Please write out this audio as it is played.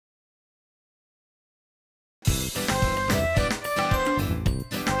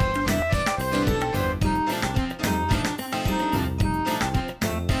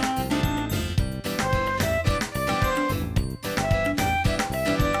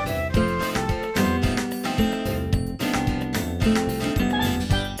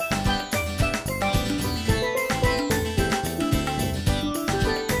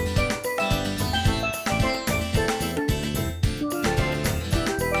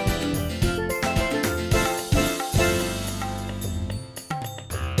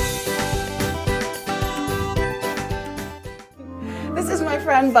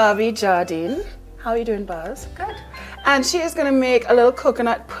friend Barbara Jardine. How are you doing, Buzz? Good. And she is going to make a little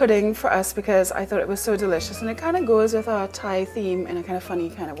coconut pudding for us because I thought it was so delicious and it kind of goes with our Thai theme in a kind of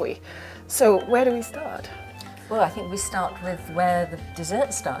funny kind of way. So where do we start? Well, I think we start with where the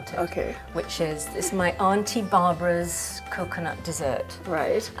dessert started. Okay. Which is my Auntie Barbara's coconut dessert.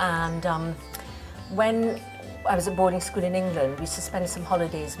 Right. And when I was at boarding school in England, we used to spend some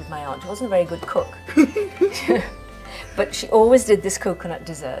holidays with my aunt. She wasn't a very good cook. But she always did this coconut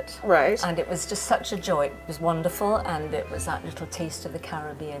dessert. Right. And it was just such a joy. It was wonderful, and it was that little taste of the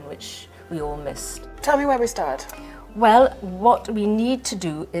Caribbean which we all missed. Tell me where we start. Well, what we need to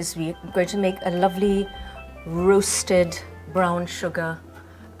do is we're going to make a lovely roasted brown sugar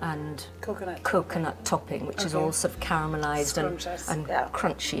and coconut topping, which is all sort of caramelized and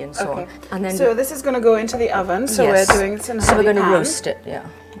crunchy and so on. And then so this is going to go into the oven. So yes. We're doing some. So we're going to roast it. Yeah.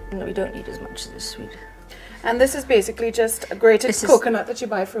 No, we don't need as much as this, sweet. And this is basically just a grated coconut that you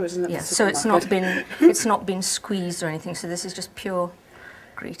buy frozen at the supermarket. So it's not been squeezed or anything. So this is just pure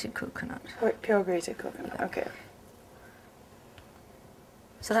grated coconut. Pure grated coconut. Yeah. Okay.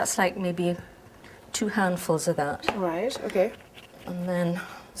 So that's like maybe 2 handfuls of that. Right. Okay. And then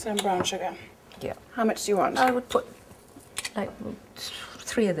some brown sugar. Yeah. How much do you want? I would put like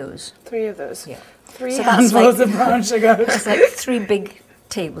 3 of those. 3 of those. Yeah. 3 handfuls of brown sugar. That's like 3 big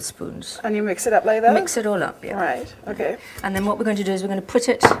tablespoons. And you mix it up like that? Mix it all up, yeah. Right, okay. And then what we're going to do is we're going to put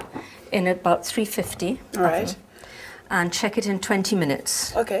it in about 350 right. and check it in 20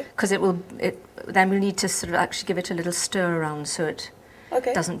 minutes. Okay. Because then we'll need to sort of actually give it a little stir around so it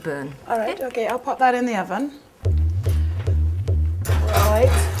doesn't burn. All right, okay, I'll pop that in the oven.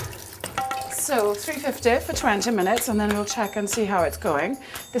 Right. So 350 for 20 minutes and then we'll check and see how it's going.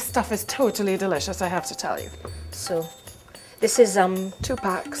 This stuff is totally delicious, I have to tell you. So this is 2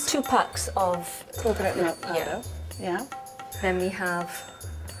 packs. 2 packs of coconut milk powder. Yeah. Then we have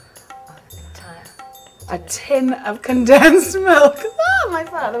a tin of condensed milk. Oh, my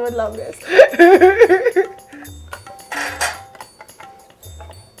father would love this.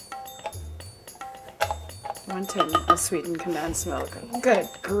 1 tin of sweetened condensed milk. Good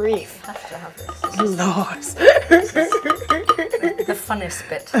grief. You have to have this. Lord. This is the funnest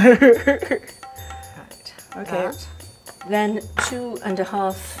bit. Right. Okay. That. Then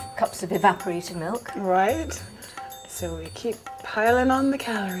 2½ cups of evaporated milk. Right. So we keep piling on the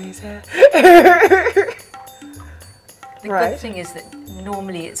calories here. The good thing is that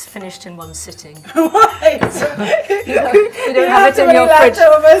normally it's finished in 1 sitting. Right. You don't have it in your fridge.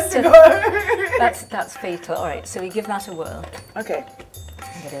 That's fatal. All right, so we give that a whirl. Okay.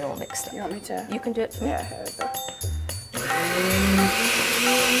 And get it all mixed up. You want me to? You can do it for me. Yeah, here we go.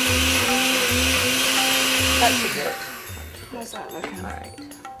 That should do it. How's that looking? All right.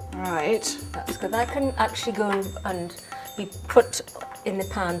 Right. That's good. That can actually go and be put in the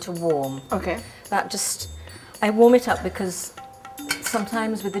pan to warm. Okay. That just, I warm it up because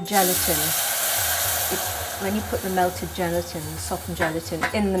sometimes with the gelatin, when you put the melted gelatin, softened gelatin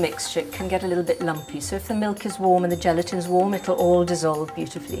in the mixture, it can get a little bit lumpy. So if the milk is warm and the gelatin's warm, it'll all dissolve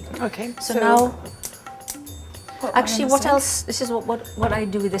beautifully. Okay. So now, actually what else, this is what I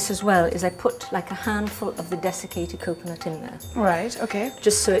do with this as well, is I put like a handful of the desiccated coconut in there. Right, okay.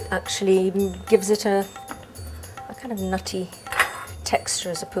 Just so it actually gives it a kind of nutty texture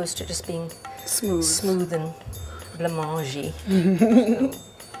as opposed to just being smooth and blancmangy.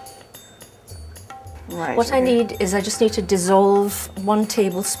 Right. What I need is I just need to dissolve 1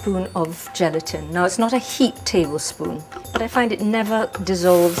 tablespoon of gelatin. Now it's not a heap tablespoon, but I find it never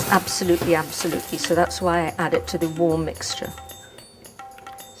dissolves absolutely, so that's why I add it to the warm mixture.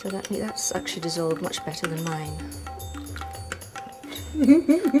 So that's actually dissolved much better than mine.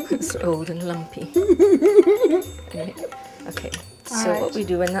 It's old and lumpy. Anyway, okay, so what we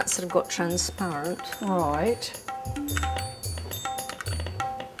do when that's sort of got transparent. Right.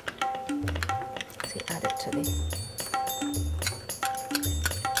 Add it to the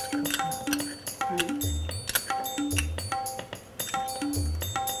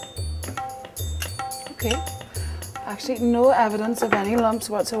Okay. Actually, no evidence of any lumps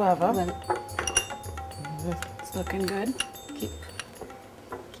whatsoever. It's looking good. Keep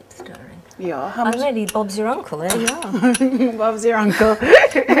stirring. Yeah. I'm ready. Bob's your uncle. There you are. Bob's your uncle.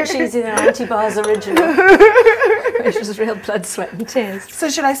 Much easier than Auntie Bar's original, which was real blood, sweat and tears. So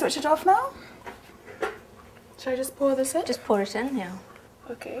should I switch it off now? Should I just pour this in? Just pour it in, yeah.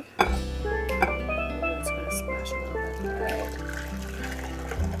 Okay. It's going to splash a little bit. Right.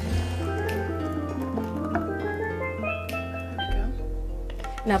 There we go.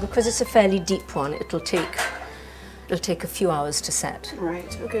 Now, because it's a fairly deep one, it'll take it'll take a few hours to set.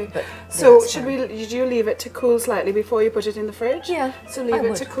 Right, okay. But So that's should fine. did you leave it to cool slightly before you put it in the fridge? Yeah, So leave I it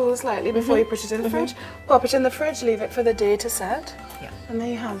would. to cool slightly before you put it in the fridge. Pop it in the fridge, leave it for the day to set. Yeah. And then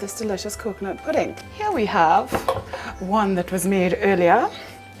you have this delicious coconut pudding. Here we have one that was made earlier.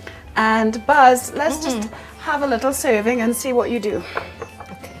 And Buzz, let's just have a little serving and see what you do.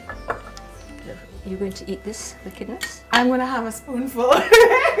 Okay. You're going to eat this, wickedness? I'm going to have a spoonful.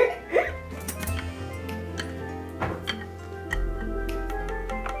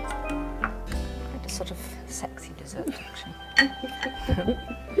 Quite a sort of sexy dessert, actually.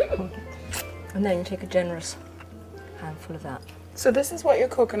 And then you take a generous handful of that. So this is what your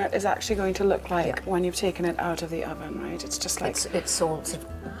coconut is actually going to look like Yeah. when you've taken it out of the oven, right? It's just like... It's all sort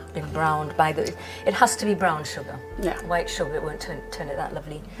of been browned by the... It has to be brown sugar. Yeah. White sugar, it won't turn it that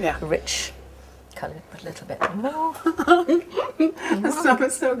lovely, Yeah. rich colour. Put a little bit more. That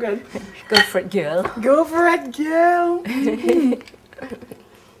smells so good. Go for it, girl. Go for it, girl.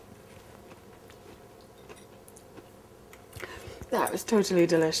 That was totally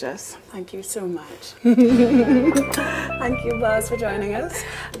delicious. Thank you so much. Thank you, Buzz, for joining us.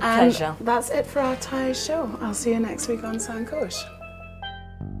 And Pleasure. that's it for our Thai show. I'll see you next week on Sankosh.